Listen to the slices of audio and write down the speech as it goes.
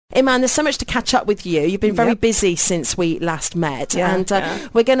Iman, there's so much to catch up with you. You've been very busy since we last met, and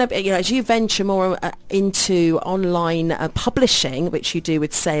we're going to, as you venture more into online publishing, which you do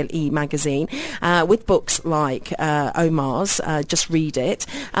with Sale e-magazine, with books like Omar's, Just Read It,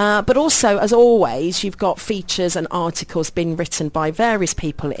 but also, as always, you've got features and articles being written by various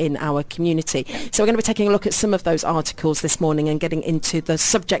people in our community. So we're going to be taking a look at some of those articles this morning and getting into the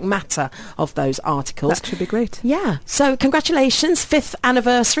subject matter of those articles. That should be great. Yeah. So congratulations, 5th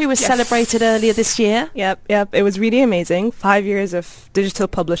anniversary was celebrated earlier this year. Yep. It was really amazing. 5 years of digital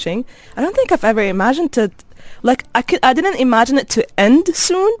publishing. I don't think I've ever imagined it. Like I didn't imagine it to end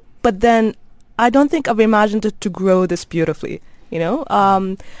soon, but then I don't think I've imagined it to grow this beautifully.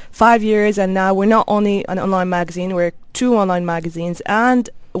 5 years, and now we're not only an online magazine, we're 2 online magazines, and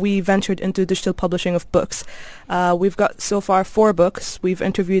we ventured into digital publishing of books. We've got so far 4 books. We've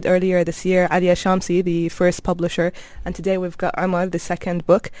interviewed earlier this year Alia Shamsi, the first publisher, and today we've got Omar, the second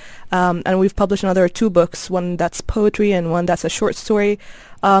book. And we've published another 2 books, one that's poetry and one that's a short story.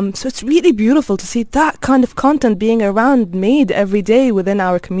 So it's really beautiful to see that kind of content being around, made every day within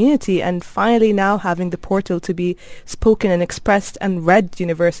our community, and finally now having the portal to be spoken and expressed and read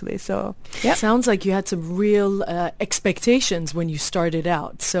universally. So it sounds like you had some real expectations when you started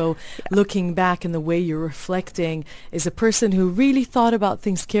out. So looking back and the way you're reflecting is a person who really thought about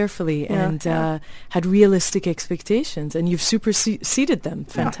things carefully and had realistic expectations, and you've superseded them.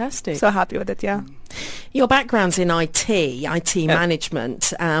 Fantastic. So happy with it, Your background's in IT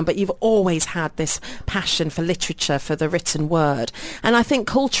management, but you've always had this passion for literature, for the written word. And I think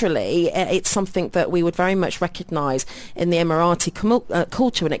culturally, it's something that we would very much recognise in the Emirati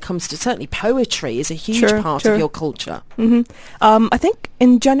culture when it comes to, certainly poetry is a huge part of your culture. Mm-hmm. I think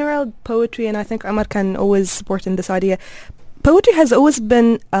in general, poetry, and I think Omar can always support in this idea, poetry has always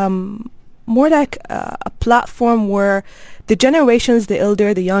been more like a platform where the generations, the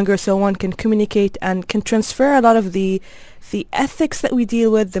elder, the younger, so on, can communicate and can transfer a lot of the ethics that we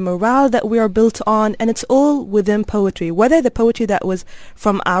deal with, the morale that we are built on, and it's all within poetry. Whether the poetry that was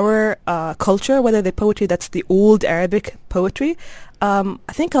from our culture, whether the poetry that's the old Arabic poetry, I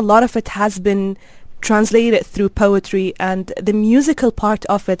think a lot of it has been translated through poetry, and the musical part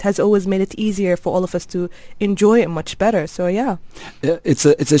of it has always made it easier for all of us to enjoy it much better. So it's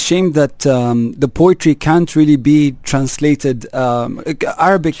a shame that the poetry can't really be translated.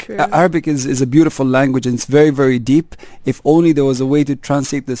 Arabic is a beautiful language, and it's very, very deep. If only there was a way to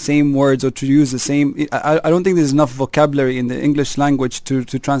translate the same words or to use the same. I don't think there's enough vocabulary in the English language to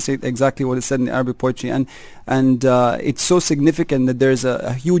translate exactly what is said in the Arabic poetry, and it's so significant that there's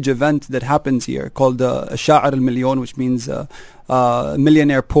a huge event that happens here called Sha'ar al-Milyon, which means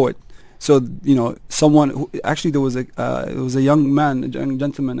millionaire poet. So someone who actually there was a young man, a young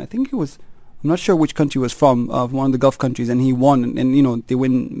gentleman. I think I'm not sure which country he was from, one of the Gulf countries, and he won. And they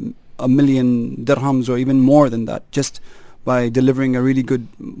win 1 million dirhams or even more than that just by delivering a really good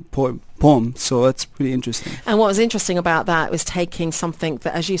poem. So that's pretty interesting. And what was interesting about that was taking something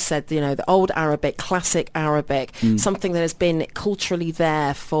that, as you said, the old Arabic, classic Arabic, something that has been culturally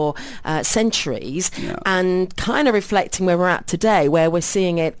there for centuries, and kind of reflecting where we're at today, where we're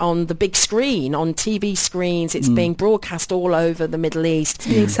seeing it on the big screen, on TV screens. It's being broadcast all over the Middle East. It's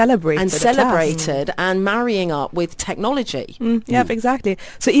being celebrated. And marrying up with technology. Yeah, exactly.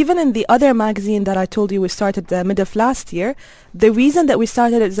 So even in the other magazine that I told you we started the mid of last year, the reason that we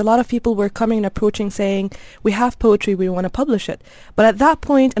started it is a lot of people were coming and approaching saying, we have poetry, we want to publish it. But at that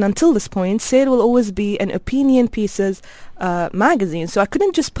point, and until this point, Sale will always be an opinion pieces magazine. So I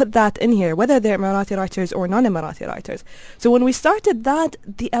couldn't just put that in here, whether they're Emirati writers or non-Emirati writers. So when we started that,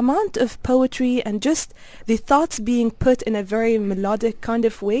 the amount of poetry and just the thoughts being put in a very melodic kind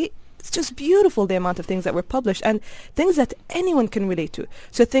of way, it's just beautiful, the amount of things that were published and things that anyone can relate to.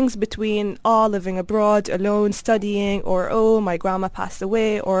 So things between, living abroad, alone, studying, or, my grandma passed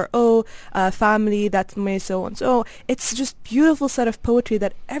away, or, family that may so and so. It's just beautiful set of poetry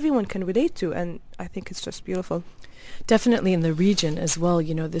that everyone can relate to, and I think it's just beautiful. Definitely in the region as well,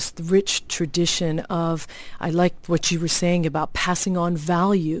 this rich tradition of, I like what you were saying about passing on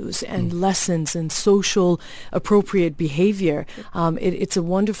values and lessons and social appropriate behavior. It's a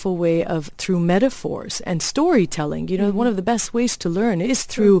wonderful way of, through metaphors and storytelling. One of the best ways to learn is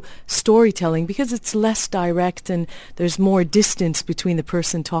through storytelling, because it's less direct and there's more distance between the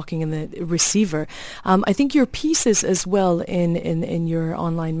person talking and the receiver. I think your pieces as well in your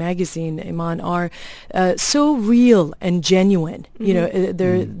online magazine, Iman, are so real real and genuine. You know,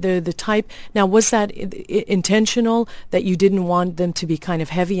 they're the type. Now, was that intentional, that you didn't want them to be kind of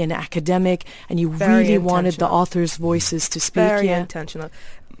heavy and academic, and you really wanted the authors' voices to speak? Very intentional.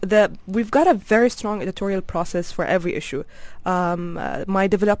 We've got a very strong editorial process for every issue. My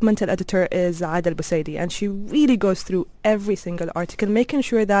developmental editor is Adel Busaidi, and she really goes through every single article, making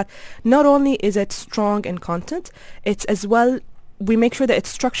sure that not only is it strong in content, it's as well, we make sure that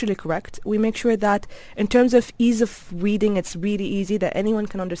it's structurally correct. We make sure that in terms of ease of reading, it's really easy, that anyone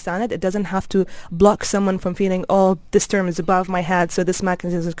can understand it. It doesn't have to block someone from feeling, oh, this term is above my head, so this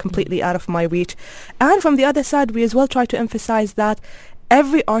magazine is completely out of my reach. And from the other side, we as well try to emphasize that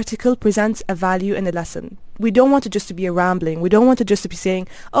every article presents a value and a lesson. We don't want it just to be a rambling. We don't want it just to be saying,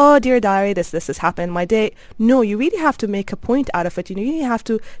 oh, dear diary, this has happened, my day. No, you really have to make a point out of it. You really have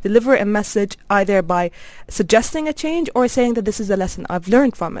to deliver a message, either by suggesting a change or saying that this is a lesson I've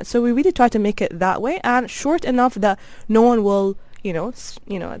learned from it. So we really try to make it that way, and short enough that no one will,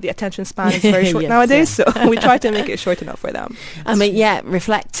 the attention span is very short nowadays, so we try to make it short enough for them. I mean,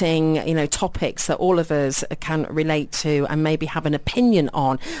 reflecting, topics that all of us can relate to and maybe have an opinion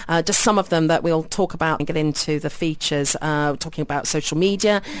on. Just some of them that we'll talk about and get into the features, talking about social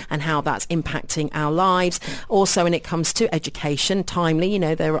media and how that's impacting our lives. Also, when it comes to education, timely,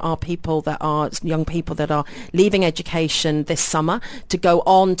 there are young people that are leaving education this summer to go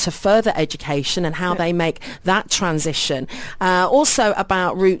on to further education, and how they make that transition. Also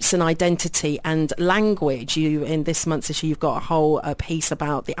about roots and identity and language. In this month's issue, you've got a whole piece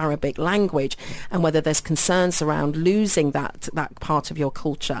about the Arabic language and whether there's concerns around losing that part of your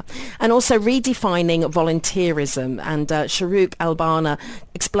culture. And also redefining volunteerism. And Sharouk Albana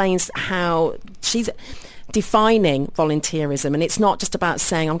explains how she's defining volunteerism, and it's not just about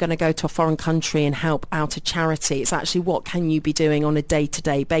saying I'm going to go to a foreign country and help out a charity. It's actually, what can you be doing on a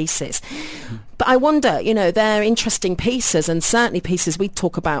day-to-day basis? But I wonder, they're interesting pieces, and certainly pieces we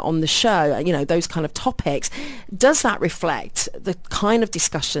talk about on the show, those kind of topics. Does that reflect the kind of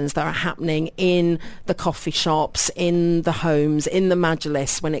discussions that are happening in the coffee shops, in the homes, in the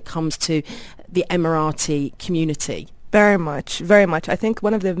majlis when it comes to the Emirati community? Very much, very much. I think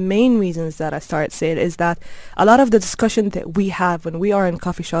one of the main reasons that I started saying is that a lot of the discussion that we have when we are in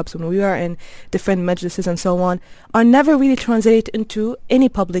coffee shops, when we are in different majlises and so on, are never really translated into any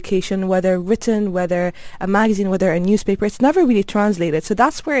publication, whether written, whether a magazine, whether a newspaper. It's never really translated. So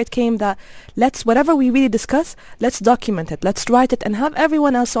that's where it came that whatever we really discuss, let's document it, let's write it, and have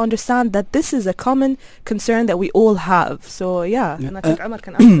everyone else understand that this is a common concern that we all have. So and I think Omar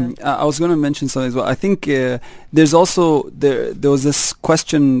can answer that. I was going to mention something as well. I think there's also there was this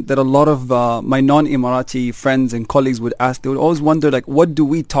question that a lot of my non-Emirati friends and colleagues would ask. They would always wonder, what do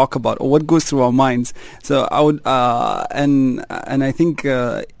we talk about, or what goes through our minds? So I would, and I think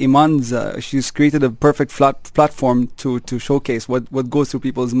Iman's, she's created a perfect platform to showcase what goes through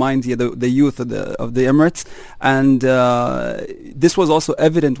people's minds here, the youth of the Emirates. And this was also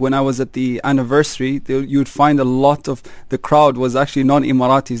evident when I was at the anniversary. You'd find a lot of the crowd was actually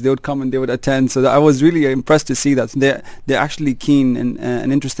non-Emiratis. They would come and they would attend. So I was really impressed to see that. So they're actually keen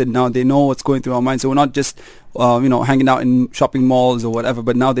and interested now. They know what's going through our minds. So we're not just hanging out in shopping malls or whatever,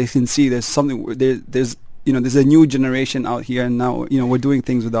 but now they can see there's something, there's a new generation out here, and now, we're doing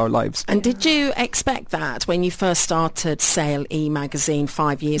things with our lives. And did you expect that when you first started Sale E-Magazine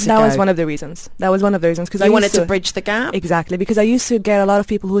 5 years ago? That was one of the reasons. Because you wanted to bridge the gap? Exactly, because I used to get a lot of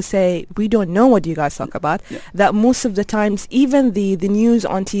people who say, we don't know what you guys talk about. Yeah. That most of the times, even the news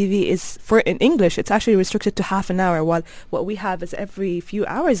on TV is in English, it's actually restricted to half an hour, while what we have is every few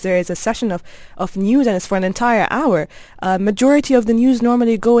hours there is a session of news, and it's for an entire hour. Majority of the news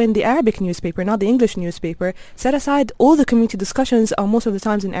normally go in the Arabic newspaper, not the English newspaper. Set aside all the community discussions are most of the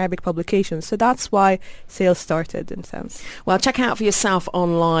times in Arabic publications. So that's why Sale started, in a sense. Well, check out for yourself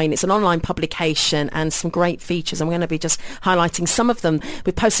online. It's an online publication and some great features. I'm going to be just highlighting some of them.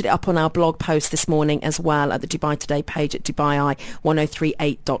 We posted it up on our blog post this morning as well at the Dubai Today page at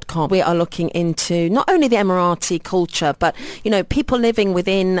dubai1038.com. We are looking into not only the Emirati culture, but, people living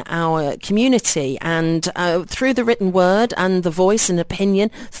within our community, and through the written word and the voice and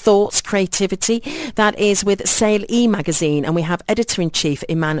opinion, thoughts, creativity. That is with Sale E-Magazine, and we have Editor-in-Chief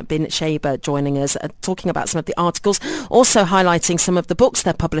Iman bin Sheba joining us, talking about some of the articles, also highlighting some of the books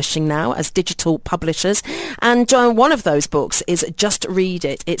they're publishing now as digital publishers. And one of those books is Just Read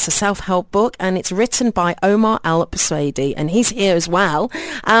It. It's a self-help book, and it's written by Omar Al-Busaidi, and he's here as well.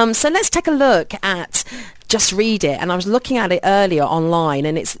 So let's take a look at Just Read It. And I was looking at it earlier online,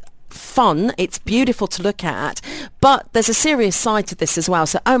 and it's fun, it's beautiful to look at, but there's a serious side to this as well.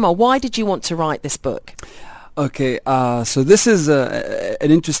 So Omar, why did you want to write this book? Okay, so this is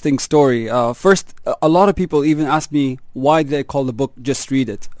an interesting story. First, a lot of people even ask me why did I call the book "Just Read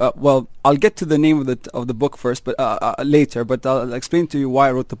It." Well, I'll get to the name of the book first, but later. But I'll explain to you why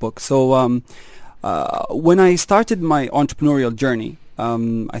I wrote the book. So, when I started my entrepreneurial journey,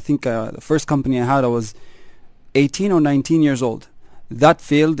 I think the first company I had, I was 18 or 19 years old. That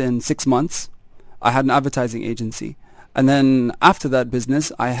failed in 6 months. I had an advertising agency. And then after that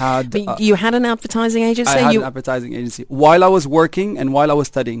business, I had... But you had an advertising agency? I had an advertising agency while I was working and while I was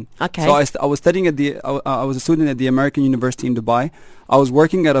studying. Okay. So I was studying at I was a student at the American University in Dubai. I was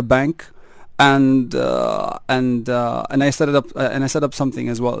working at a bank, and I set up something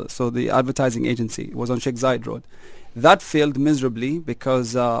as well. So the advertising agency was on Sheikh Zayed Road. That failed miserably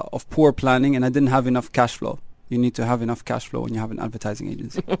because of poor planning, and I didn't have enough cash flow. You need to have enough cash flow when you have an advertising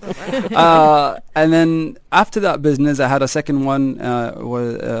agency. And then after that business, I had a second one.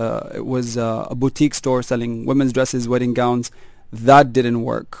 It was a boutique store selling women's dresses, wedding gowns. That didn't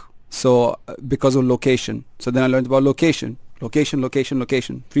work. So because of location. So then I learned about location.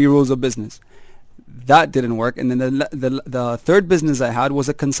 3 rules of business. That didn't work. And then the third business I had was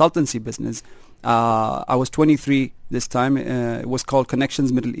a consultancy business. I was 23 this time. It was called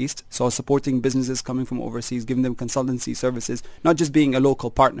Connections Middle East. So I was supporting businesses coming from overseas, giving them consultancy services, not just being a local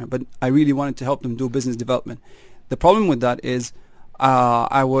partner, but I really wanted to help them do business development. The problem with that is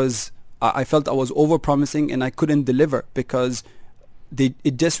I felt I was over-promising and I couldn't deliver because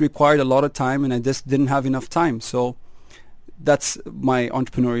it just required a lot of time and I just didn't have enough time. So that's my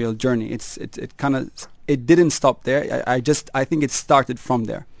entrepreneurial journey. It didn't stop there. I think it started from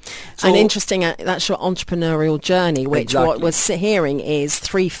there. So, and interesting, that's your entrepreneurial journey, which exactly. What we're hearing is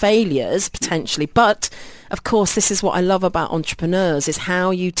 3 failures potentially. But of course, this is what I love about entrepreneurs is how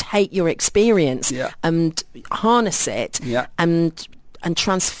you take your experience and harness it and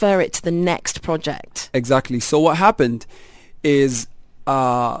transfer it to the next project. Exactly. So what happened is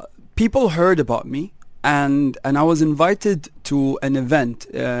people heard about me. And I was invited to an event.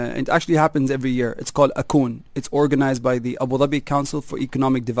 It actually happens every year. It's called Akoon. It's organized by the Abu Dhabi Council for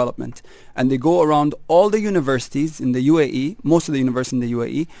Economic Development. And they go around all the universities in the UAE, most of the universities in the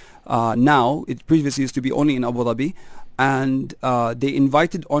UAE. Now, it previously used to be only in Abu Dhabi. And they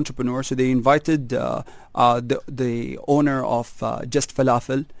invited entrepreneurs. So they invited the owner of Just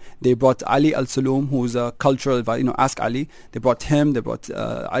Falafel. They brought Ali Al-Saloom, who's a cultural advisor, Ask Ali. They brought him. They brought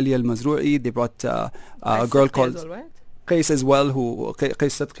Ali Al-Mazrou'i. They brought a girl called Qais as well,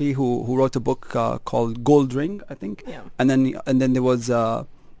 Qais Sadqi, who wrote a book called Gold Ring, I think. Yeah. And then there was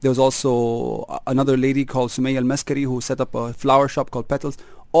also another lady called Sumaya Al-Maskari who set up a flower shop called Petals.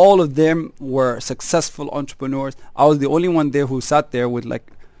 All of them were successful entrepreneurs. I was the only one there who sat there with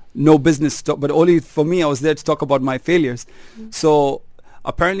no business, but only for me, I was there to talk about my failures. Mm-hmm. So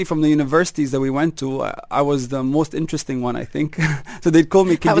apparently from the universities that we went to, I was the most interesting one, I think. So they'd call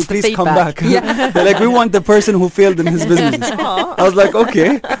me, can you please come back? Yeah. They're like, we want the person who failed in his business. I was like,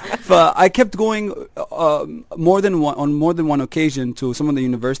 okay. But I kept going on more than one occasion to some of the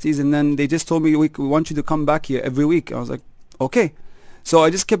universities, and then they just told me, we want you to come back here every week. I was like, okay. So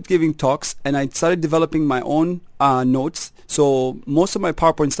I just kept giving talks, and I started developing my own notes. So most of my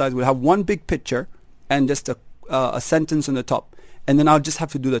PowerPoint slides will have one big picture and just a sentence on the top. And then I'll just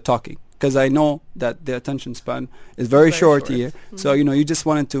have to do the talking because I know that the attention span is very short here. Mm-hmm. So, you just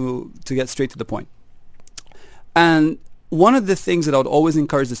wanted to get straight to the point. And one of the things that I would always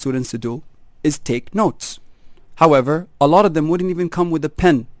encourage the students to do is take notes. However, a lot of them wouldn't even come with a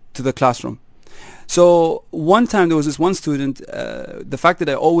pen to the classroom. So one time there was this one student, the fact that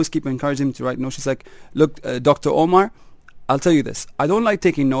I always keep encouraging him to write notes, she's like, look, Dr. Omar, I'll tell you this. I don't like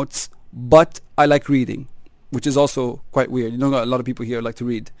taking notes, but I like reading, which is also quite weird. A lot of people here like to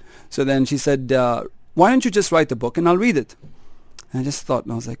read. So then she said, why don't you just write the book and I'll read it? And I just thought,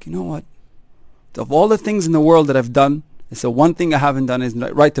 and I was like, you know what? Of all the things in the world that I've done, it's the one thing I haven't done is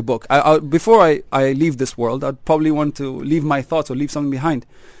write a book. Before I leave this world, I'd probably want to leave my thoughts or leave something behind.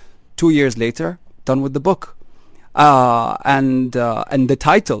 2 years later, done with the book. And the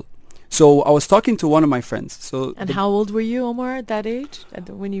title. So I was talking to one of my friends. And how old were you, Omar, at that age,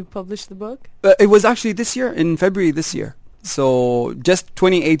 when you published the book? It was actually this year, in February this year. So just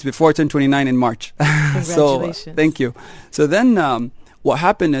 28 before I turned 29 in March. Congratulations. So thank you. So then what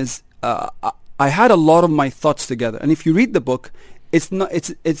happened is I had a lot of my thoughts together. And if you read the book, it's not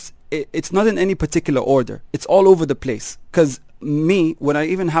in any particular order. It's all over the place. Because me, when I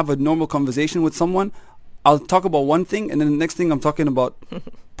even have a normal conversation with someone, I'll talk about one thing, and then the next thing I'm talking about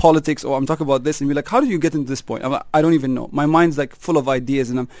politics, or I'm talking about this, and be like, how did you get into this point? I'm like, I don't even know. My mind's like full of ideas,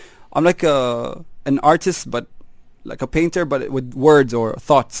 and I'm like an artist, but like a painter, but with words or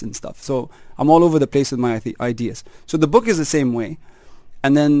thoughts and stuff. So I'm all over the place with my ideas. So the book is the same way.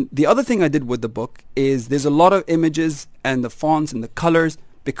 And then the other thing I did with the book is there's a lot of images and the fonts and the colors,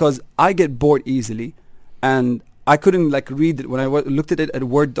 because I get bored easily, and I couldn't like read it. When I looked at it at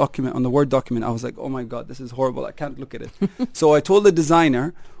Word document, on the Word document, I was like, oh my God, this is horrible. I can't look at it. So I told the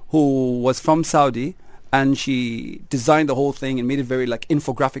designer, who was from Saudi, and she designed the whole thing and made it very like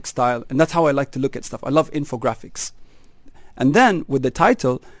infographic style. And that's how I like to look at stuff. I love infographics. And then with the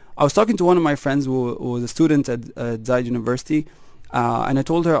title, I was talking to one of my friends who was a student at Zayed University, and I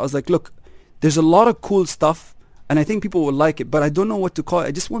told her, I was like, look, there's a lot of cool stuff, and I think people will like it, but I don't know what to call it.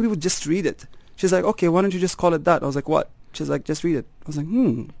 I just want people to just read it. She's like, okay, why don't you just call it that? I was like, what? She's like, just read it. I was like,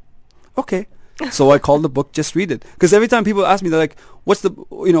 okay. So I called the book Just Read It. Because every time people ask me, they're like, what's the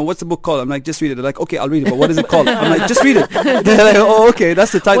book called? I'm like, just read it. They're like, okay, I'll read it, but what is it called? I'm like, just read it. They're like, oh, okay,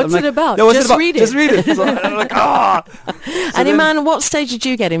 that's the title. What's it about? No, just read it. Just read it. So I'm like, And Iman, what stage did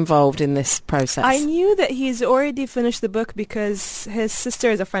you get involved in this process? I knew that he's already finished the book because his sister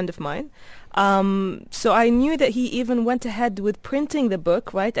is a friend of mine. So I knew that he even went ahead with printing the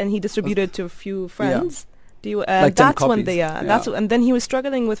book, right? And he distributed it to a few friends. Like that's 10 when copies. and then he was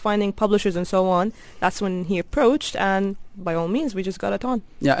struggling with finding publishers and so on. That's when he approached, and by all means, we just got it on.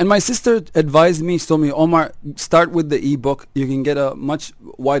 Yeah, and my sister advised me, she told me, Omar, start with the ebook. You can get a much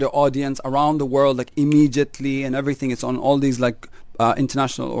wider audience around the world, like immediately, and everything. It's on all these like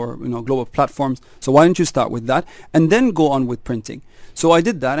international or global platforms. So why don't you start with that and then go on with printing? So I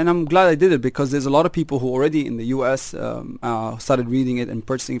did that, and I'm glad I did it, because there's a lot of people who already in the US started reading it and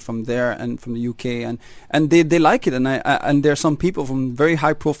purchasing from there and from the UK, and they like it, and there are some people from very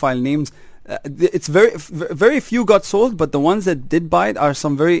high profile names. It's very few got sold, but the ones that did buy it are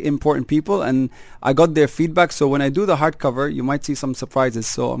some very important people, and I got their feedback. So when I do the hardcover, you might see some surprises.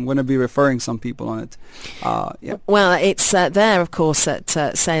 So I'm going to be referring some people on it. Yeah. Well, it's there, of course, at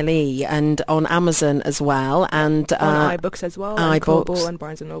Sale E and on Amazon as well, and on iBooks as well, and Kobo and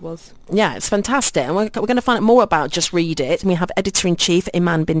Barnes and Nobles. Yeah, it's fantastic, and we're going to find out more about Just Read It. And we have Editor-in-Chief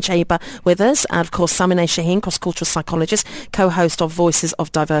Iman bin Chaiba with us, and of course Samineh Shaheen, cross-cultural psychologist, co-host of Voices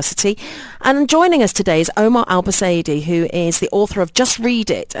of Diversity. And joining us today is Omar Al-Busaidi, who is the author of Just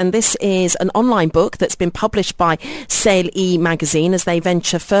Read It. And this is an online book that's been published by Sale E magazine as they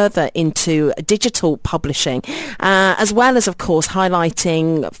venture further into digital publishing, as well as, of course,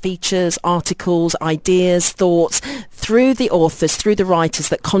 highlighting features, articles, ideas, thoughts through the authors, through the writers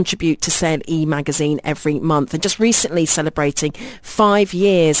that contribute to Sale E magazine every month. And just recently celebrating 5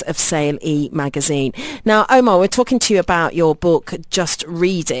 years of Sale E magazine. Now, Omar, we're talking to you about your book, Just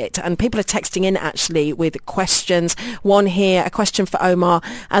Read It. And people are texting in actually with questions. One here, a question for Omar.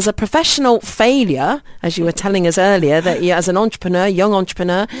 As a professional failure, as you were telling us earlier, that you, as an entrepreneur, young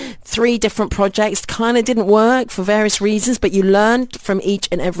entrepreneur, 3 different projects kind of didn't work for various reasons, but you learned from each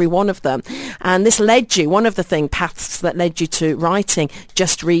and every one of them. And this led you, one of the paths that led you to writing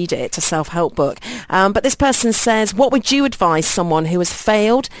Just Read It, a self-help book. But this person says, what would you advise someone who has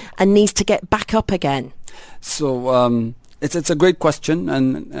failed and needs to get back up again? So, it's a great question,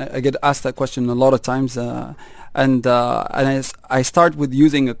 and I get asked that question a lot of times. And I start with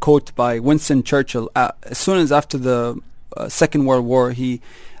using a quote by Winston Churchill. As soon as after the Second World War, he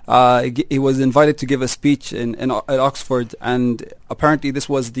was invited to give a speech at Oxford, and apparently this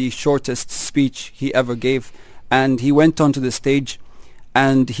was the shortest speech he ever gave. And he went onto the stage,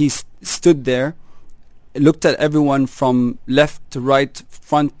 and he stood there, looked at everyone from left to right,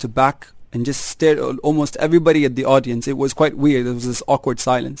 front to back, and just stared at almost everybody at the audience. It was quite weird. There was this awkward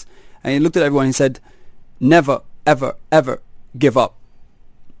silence. And he looked at everyone and he said, never, ever, ever give up.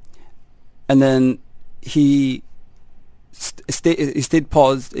 And then he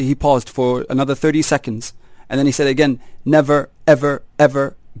paused. He paused for another 30 seconds. And then he said again, never, ever,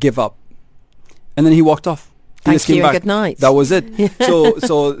 ever give up. And then he walked off. Thank you and good night. That was it.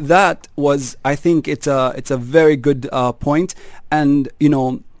 So that was, I think it's a very good point. And,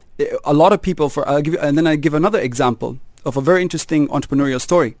 a lot of people, I give another example of a very interesting entrepreneurial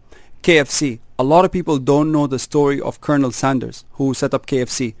story. KFC. A lot of people don't know the story of Colonel Sanders, who set up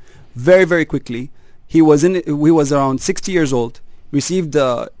KFC. Very, very quickly, he was around 60 years old, received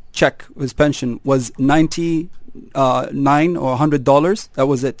a check, his pension was $99 or $100. That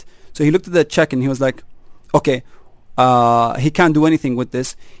was it. So he looked at that check and he was like, okay, he can't do anything with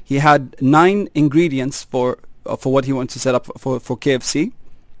this. He had 9 ingredients for what he wanted to set up for KFC.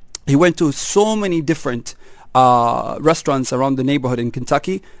 He went to so many different restaurants around the neighborhood in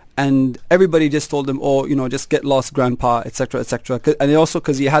Kentucky, and everybody just told him, just get lost, grandpa, etc., etc. And also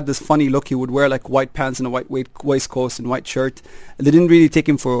because he had this funny look, he would wear like white pants and a white waistcoat and white shirt. And they didn't really take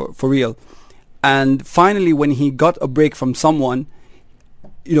him for real. And finally, when he got a break from someone,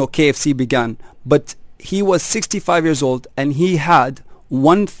 KFC began. But he was 65 years old and he had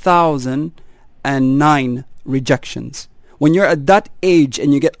 1,009 rejections. When you're at that age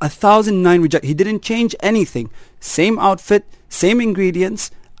and you get 1,009 rejections, he didn't change anything. Same outfit, same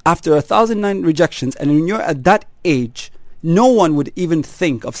ingredients, after 1,009 rejections. And when you're at that age, no one would even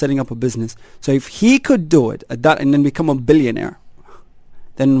think of setting up a business. So if he could do it at that and then become a billionaire,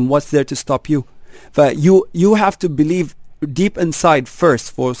 then what's there to stop you? But you have to believe deep inside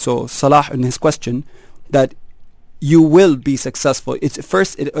first, so Salah in his question, that you will be successful.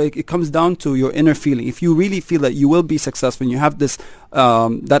 It comes down to your inner feeling. If you really feel that you will be successful and you have this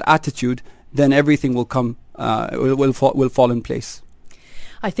that attitude, then everything will come will fall in place.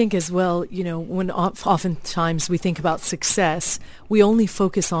 I think as well, when oftentimes we think about success, we only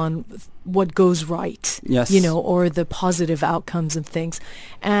focus on what goes right, yes, or the positive outcomes of things.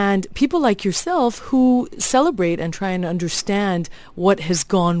 And people like yourself who celebrate and try and understand what has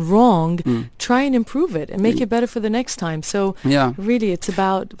gone wrong, try and improve it and make it better for the next time. So really it's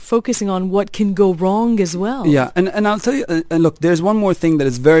about focusing on what can go wrong as well. Yeah, and I'll tell you, look, there's one more thing that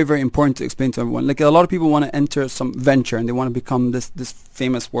is very, very important to explain to everyone. Like a lot of people want to enter some venture and they want to become this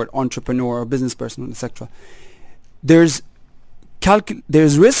famous word, entrepreneur or business person, etc. There's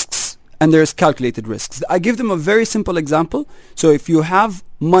risks and there's calculated risks. I give them a very simple example. So if you have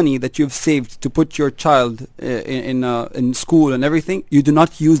money that you've saved to put your child in school and everything, you do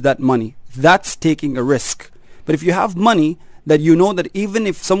not use that money. That's taking a risk. But if you have money that you know that even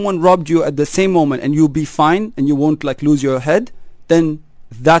if someone robbed you at the same moment and you'll be fine and you won't lose your head, then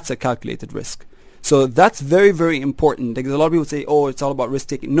that's a calculated risk. So that's very, very important. Because a lot of people say, oh, it's all about risk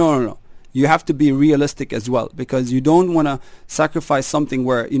taking. No. You have to be realistic as well, because you don't want to sacrifice something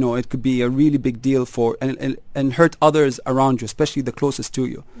where it could be a really big deal for and hurt others around you, especially the closest to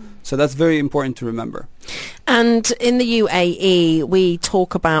you. So that's very important to remember. And in the UAE, we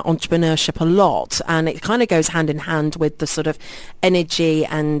talk about entrepreneurship a lot, and it kind of goes hand in hand with the sort of energy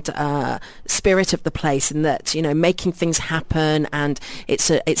and spirit of the place, in that making things happen, and it's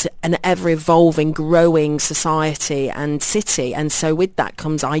an ever-evolving, growing society and city. And so with that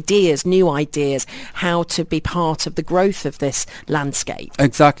comes ideas, new ideas, how to be part of the growth of this landscape.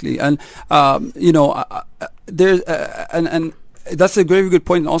 Exactly, and there's and that's a very good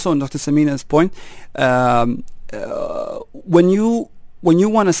point. And also on Dr. Samina's point, when you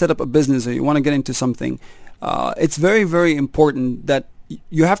want to set up a business or you want to get into something, it's very, very important that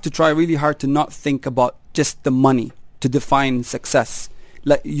you have to try really hard to not think about just the money to define success.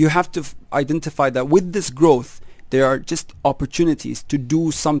 Like you have to identify that with this growth, there are just opportunities to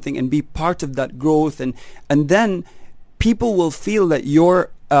do something and be part of that growth, and then people will feel that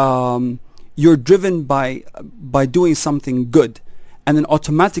you're driven by doing something good, and then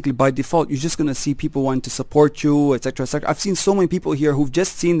automatically by default you're just going to see people want to support you, etc., etc. I've seen so many people here who've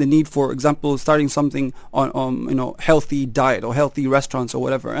just seen the need, for example, starting something on healthy diet or healthy restaurants or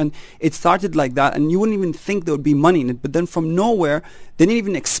whatever, and it started like that, and you wouldn't even think there would be money in it, but then from nowhere they didn't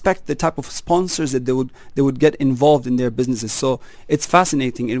even expect the type of sponsors that they would get involved in their businesses. So it's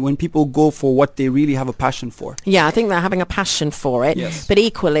fascinating, and when people go for what they really have a passion for. Yeah, I think they're having a passion for it. Yes. But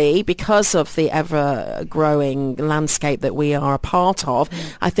equally, because of the ever-growing landscape that we are a part of,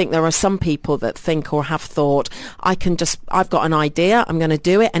 I think there are some people that think or have thought, I've got an idea, I'm going to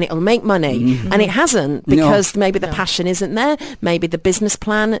do it, and it'll make money. And it hasn't, because maybe the passion isn't there, maybe the business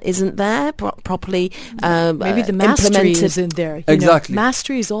plan isn't there properly maybe the mastery isn't there. Exactly.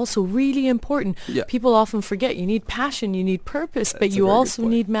 Mastery is also really important. Yeah. People often forget you need passion, you need purpose, but you also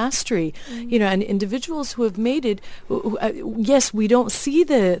need mastery. And individuals who have made it, yes, we don't see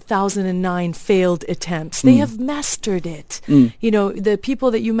the 1,009 failed attempts. They have mastered it. The people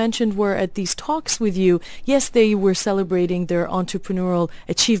that you mentioned were at these talks with you. Yes, they were celebrating their entrepreneurial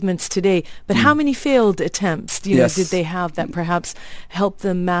achievements today, but how many failed attempts did they have that perhaps helped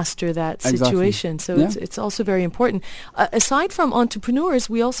them master that situation? So it's also very important. Aside from entrepreneurs,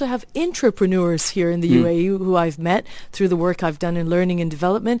 we also have intrapreneurs here in the UAE who I've met through the work I've done in learning and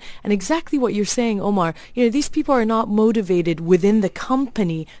development. And exactly what you're saying, Omar, these people are not motivated within the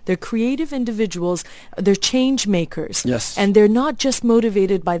company. They're creative individuals. They're change makers. Yes. And they're not just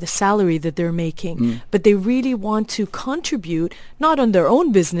motivated by the salary that they're making, but they really want to contribute, not on their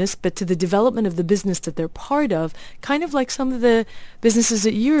own business, but to the development of the business that they're part of, kind of like some of the businesses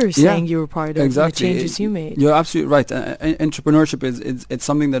that you're saying you were part of, exactly. The changes you made. You're absolutely right. Entrepreneurship it's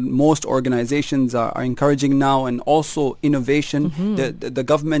something that most organizations are encouraging now, and also innovation. The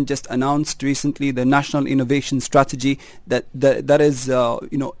government just announced recently the National Innovation Strategy that is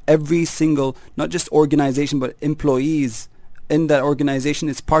every single, not just organization, but employees in that organization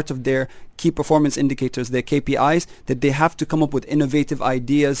is part of their key performance indicators, their KPIs, that they have to come up with innovative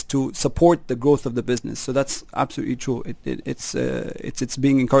ideas to support the growth of the business. So that's absolutely true. It's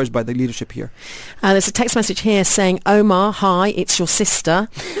being encouraged by the leadership here. There's a text message here saying, Omar, hi, it's your sister.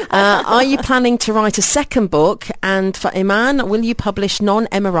 Are you planning to write a second book? And for Iman, will you publish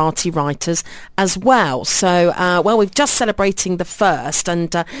non-Emirati writers as well? So, we're just celebrating the first,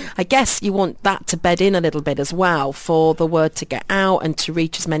 and I guess you want that to bed in a little bit as well for the word to get out and to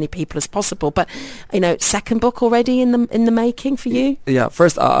reach as many people as possible. But, second book already in the making for you? Yeah,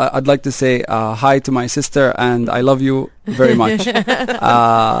 first I'd like to say hi to my sister, and I love you very much.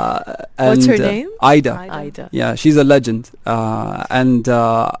 What's her name? Ida. Yeah, she's a legend.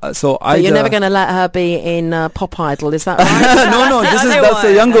 So Ida. But you're never going to let her be in Pop Idol, is that right? No, that's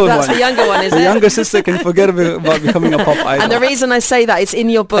the younger one. That's the younger one, is the it? younger sister can forget about becoming a Pop Idol. And the reason I say that, it's in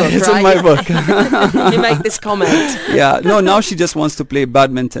your book, it's right? in my book. You make this comment. Yeah, no, now she just wants to play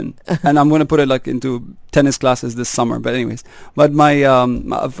badminton, and I'm going to put it like into tennis classes this summer. But anyways, my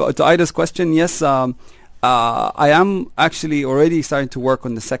to Ida's question, yes, I am actually already starting to work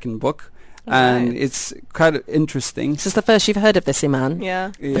on the second book. And it's kind of interesting. This is the first you've heard of this, Iman?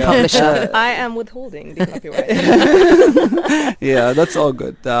 Yeah. The publisher. I am withholding the copyright. Yeah, that's all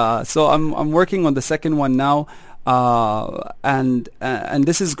good. So I'm working on the second one now. And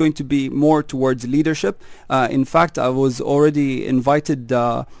this is going to be more towards leadership. In fact, I was already invited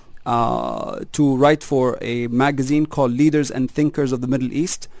to write for a magazine called Leaders and Thinkers of the Middle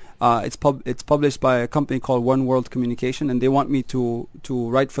East. It's published by a company called One World Communication, and they want me to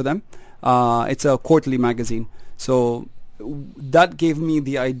write for them. It's a quarterly magazine. So that gave me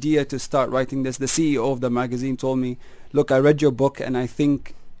the idea to start writing this. The CEO of the magazine told me, look, I read your book and I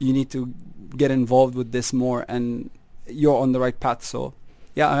think you need to get involved with this more, and you're on the right path. So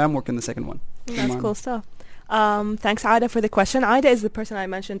yeah, I am working the second one. That's cool stuff. Thanks, Ida, for the question. Ida is the person I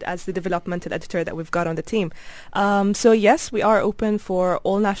mentioned as the developmental editor that we've got on the team. So yes, we are open for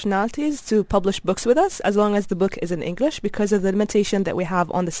all nationalities to publish books with us, as long as the book is in English, because of the limitation that we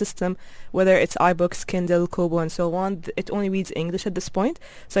have on the system, whether it's iBooks, Kindle, Kobo, and so on. It only reads English at this point.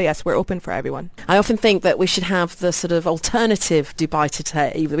 So yes, we're open for everyone. I often think that we should have the sort of alternative Dubai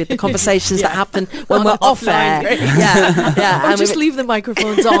Today with the conversations that happen when we're off air. Or just leave the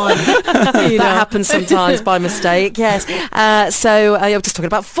microphones on. That happens sometimes by mistake, yes. So I was just talking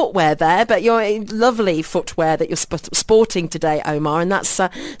about footwear there, but your lovely footwear that you're sporting today, Omar, and that's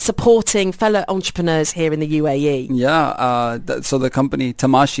supporting fellow entrepreneurs here in the UAE. Yeah, so the company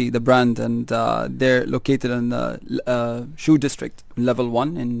Tamashi, the brand, and they're located in the shoe district, level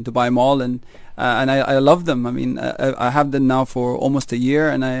 1 in Dubai Mall, and I love them. I mean, I have them now for almost a year,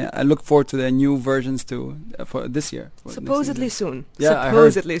 and I look forward to their new versions for this year. Supposedly soon. Yeah,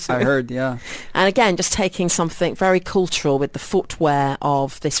 supposedly soon. I heard, yeah. And again, just taking something very cultural with the footwear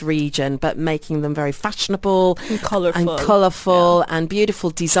of this region, but making them very fashionable and colourful and beautiful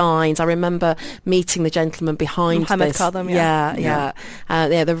designs. I remember meeting the gentleman behind Mohammed this. Kadam,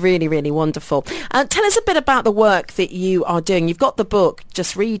 they're really, really wonderful. Tell us a bit about the work that you are doing. You've got the book,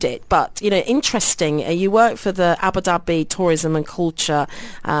 just read it, but interesting. You work for the Abu Dhabi Tourism and Culture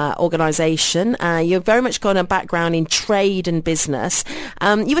organisation. You've very much got a background in trade and business.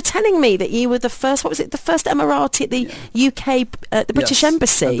 You were telling me that you were the first Emirati at the UK, the British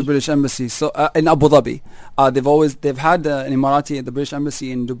Embassy. At the British Embassy. So in Abu Dhabi, they've had an Emirati at the British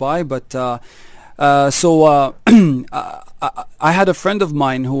Embassy in Dubai, but I had a friend of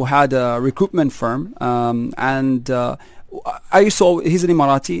mine who had a recruitment firm, and he's an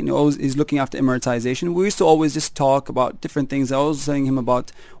Emirati, and he's looking after Emiratization. We used to always just talk about different things. I was telling him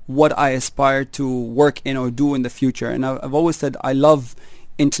about what I aspire to work in or do in the future. And I've always said I love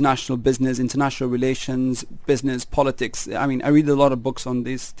international business, international relations, business, politics. I mean, I read a lot of books on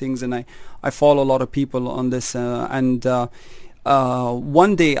these things, and I follow a lot of people on this. One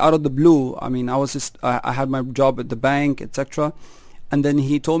day, out of the blue, I mean, I had my job at the bank, etc. And then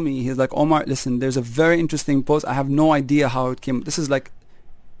he told me, he's like, Omar, listen, there's a very interesting post. I have no idea how it came. This is like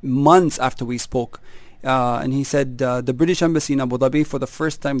months after we spoke. And he said, the British Embassy in Abu Dhabi, for the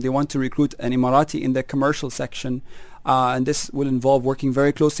first time, they want to recruit an Emirati in their commercial section. And this will involve working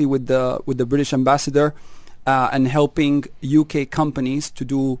very closely with the British ambassador and helping UK companies to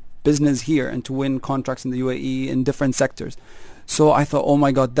do business here and to win contracts in the UAE in different sectors. So I thought, oh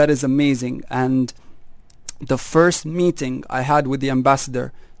my God, that is amazing. And the first meeting I had with the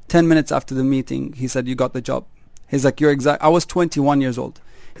ambassador, 10 minutes after the meeting, he said, you got the job. He's like, I was 21 years old.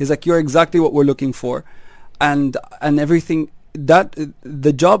 He's like, you're exactly what we're looking for. And everything,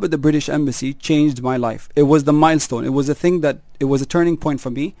 the job at the British Embassy changed my life. It was the milestone. It was it was a turning point for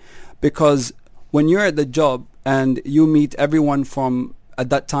me, because when you're at the job and you meet everyone from at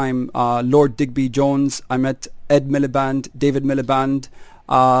that time Lord Digby Jones. I met Ed Miliband, David Miliband,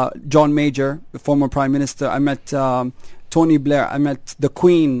 John Major, the former Prime Minister. I met Tony Blair. I met the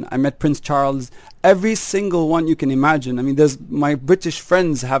Queen. I met Prince Charles. Every single one you can imagine. I mean, there's my British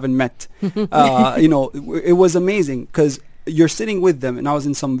friends haven't met. It was amazing because you're sitting with them, and I was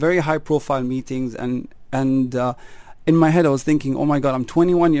in some very high-profile meetings, and in my head I was thinking, oh my God, I'm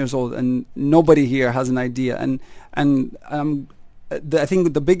 21 years old, and nobody here has an idea. I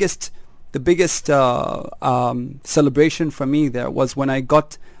think the biggest celebration for me there was when I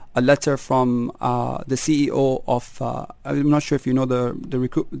got a letter from the CEO of I'm not sure if you know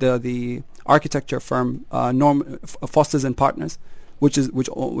the architecture firm Foster's and Partners, which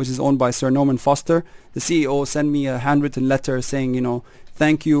is owned by Sir Norman Foster. The CEO sent me a handwritten letter saying,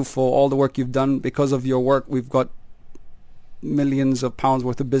 thank you for all the work you've done. Because of your work, we've got millions of pounds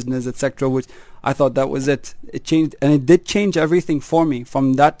worth of business, etc. Which I thought that was it. It changed, and it did change everything for me.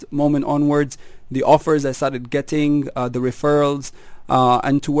 From that moment onwards, the offers I started getting, the referrals,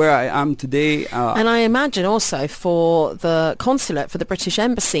 and to where I am today. And I imagine also for the consulate, for the British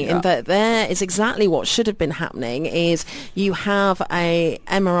Embassy, in that there is exactly what should have been happening, is you have a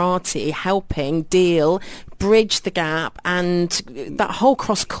Emirati helping deal, bridge the gap, and that whole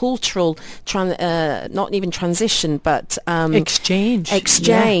cross-cultural, not even transition, but exchange.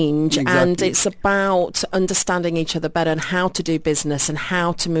 Exactly. And it's about understanding each other better and how to do business and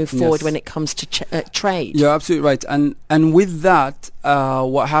how to move forward when it comes to trade. You're absolutely right. And with that,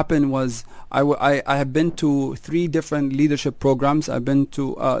 what happened was I have been to 3 different leadership programs. I've been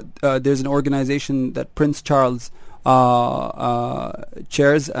to there's an organization that Prince Charles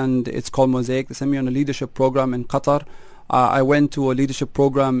chairs, and it's called Mosaic. They sent me on a leadership program in Qatar. I went to a leadership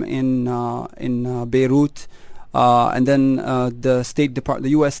program in Beirut, and then the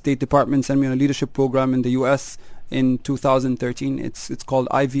U.S. State Department sent me on a leadership program in the U.S. in 2013. It's called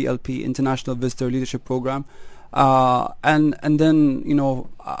IVLP, International Visitor Leadership Program, and then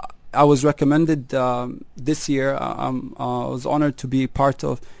I was recommended this year. I was honored to be part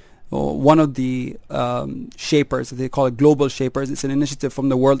of one of the shapers. They call it Global Shapers. It's an initiative from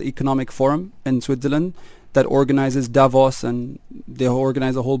the World Economic Forum in Switzerland that organizes Davos, and they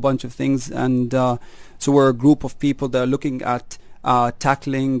organize a whole bunch of things. And so we're a group of people that are looking at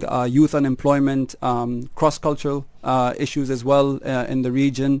tackling youth unemployment, cross-cultural issues as well in the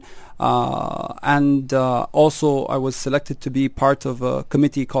region. And also I was selected to be part of a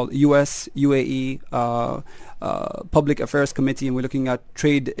committee called US-UAE Public Affairs Committee, and we're looking at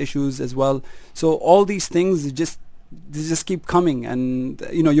trade issues as well. So all these things they just keep coming, and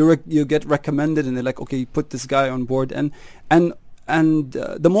you get recommended, and they're like, okay, put this guy on board, and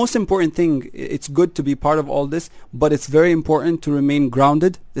the most important thing, it's good to be part of all this, but it's very important to remain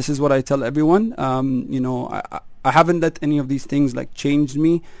grounded. This is what I tell everyone. I haven't let any of these things change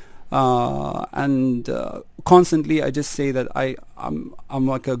me, and constantly I just say that I'm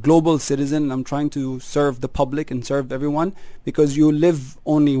like a global citizen, and I'm trying to serve the public and serve everyone, because you live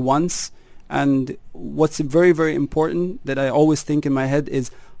only once. And what's very, very important that I always think in my head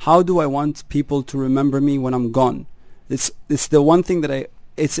is, how do I want people to remember me when I'm gone? It's the one thing that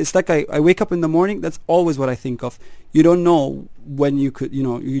it's like I wake up in the morning, that's always what I think of. You don't know when you could,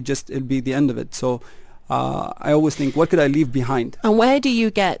 it'll be the end of it. So I always think, what could I leave behind? And where do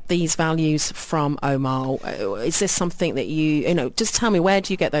you get these values from, Omar? Is this something that just tell me, where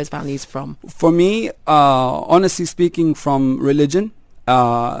do you get those values from? For me, honestly speaking, from religion.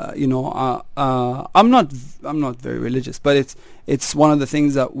 I'm not very religious, but it's one of the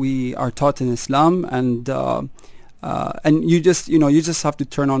things that we are taught in Islam, and you just have to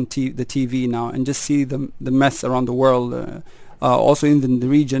turn on the TV now and just see the mess around the world, also in the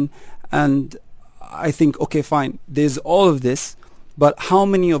region, and I think, okay, fine, there's all of this, but how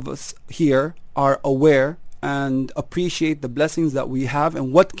many of us here are aware and appreciate the blessings that we have,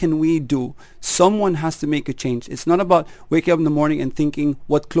 and what can we do? Someone has to make a change. It's not about waking up in the morning and thinking,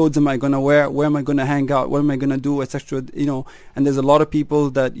 what clothes am I going to wear? Where am I going to hang out? What am I going to do, etc. And there's a lot of people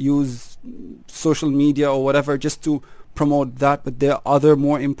that use social media or whatever just to promote that, but there are other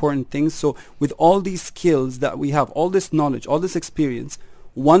more important things. So with all these skills that we have, all this knowledge, all this experience,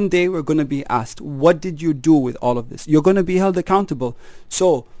 one day we're going to be asked, what did you do with all of this? You're going to be held accountable.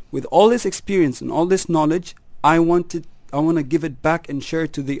 So with all this experience and all this knowledge, I want to give it back and share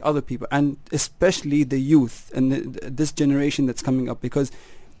it to the other people, and especially the youth and this generation that's coming up, because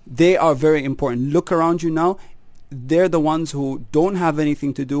they are very important. Look around you now. They're the ones who don't have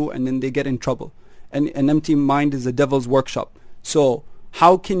anything to do, and then they get in trouble. And an empty mind is a devil's workshop. So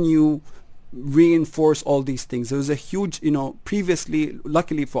how can you reinforce all these things. There was a huge, previously,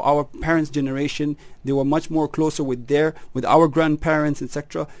 luckily for our parents' generation, they were much more closer with our grandparents,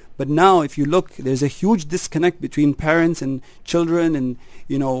 etc. But now, if you look, there's a huge disconnect between parents and children, and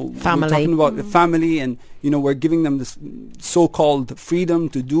family. We're talking about the family, and we're giving them this so-called freedom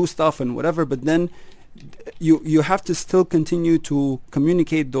to do stuff and whatever. But then you have to still continue to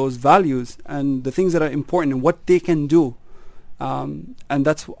communicate those values and the things that are important and what they can do. And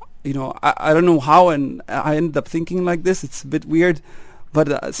that's, I don't know how, and I ended up thinking like this. It's a bit weird,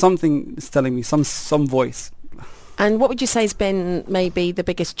 but something is telling me, some voice. And what would you say has been maybe the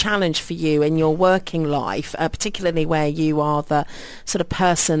biggest challenge for you in your working life, particularly where you are the sort of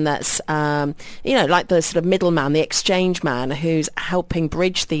person that's, like the sort of middleman, the exchange man who's helping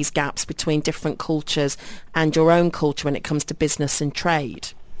bridge these gaps between different cultures and your own culture when it comes to business and trade?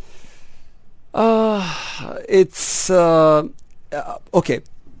 It's okay.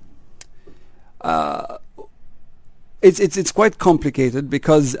 It's quite complicated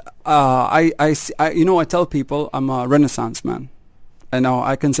because I tell people I'm a Renaissance man, and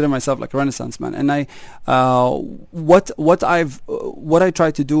I consider myself like a Renaissance man. And what I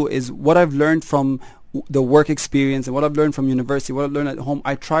try to do is what I've learned from the work experience and what I've learned from university, what I've learned at home.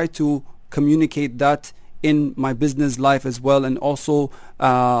 I try to communicate that in my business life as well, and also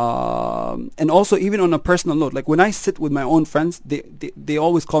even on a personal note. Like when I sit with my own friends, they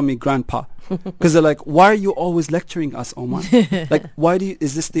always call me grandpa because they're like, why are you always lecturing us, Oman? Like,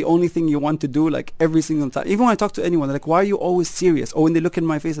 is this the only thing you want to do, like every single time? Even when I talk to anyone, they're like, why are you always serious? Or when they look in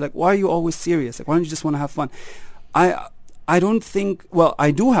my face, they're like, why are you always serious? Like, why don't you just want to have fun? I don't think, well,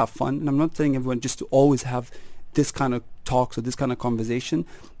 I do have fun, and I'm not telling everyone just to always have this kind of talks or this kind of conversation,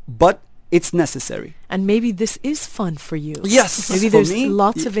 but it's necessary. And maybe this is fun for you. Yes. Maybe for there's me,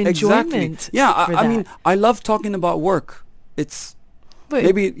 lots of enjoyment. Exactly. Yeah, I mean, I love talking about work. It's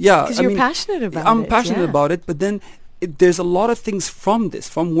maybe, yeah. Because you're passionate about it. I'm passionate about it, but then there's a lot of things from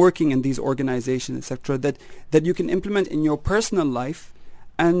working in these organizations, etc., that you can implement in your personal life,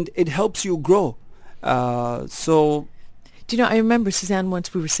 and it helps you grow. Do you know, I remember, Suzanne,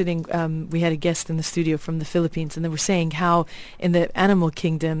 once we were sitting, we had a guest in the studio from the Philippines, and they were saying how in the animal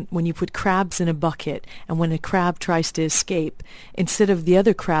kingdom, when you put crabs in a bucket, and when a crab tries to escape, instead of the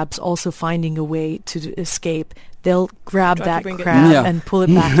other crabs also finding a way to escape, they'll grab that crab and pull it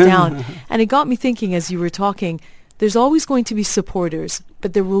back down. And it got me thinking as you were talking, there's always going to be supporters,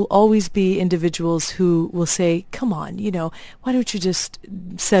 but there will always be individuals who will say, come on, why don't you just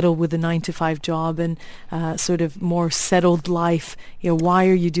settle with a 9-to-5 job and sort of more settled life? Why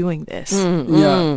are you doing this? Yeah.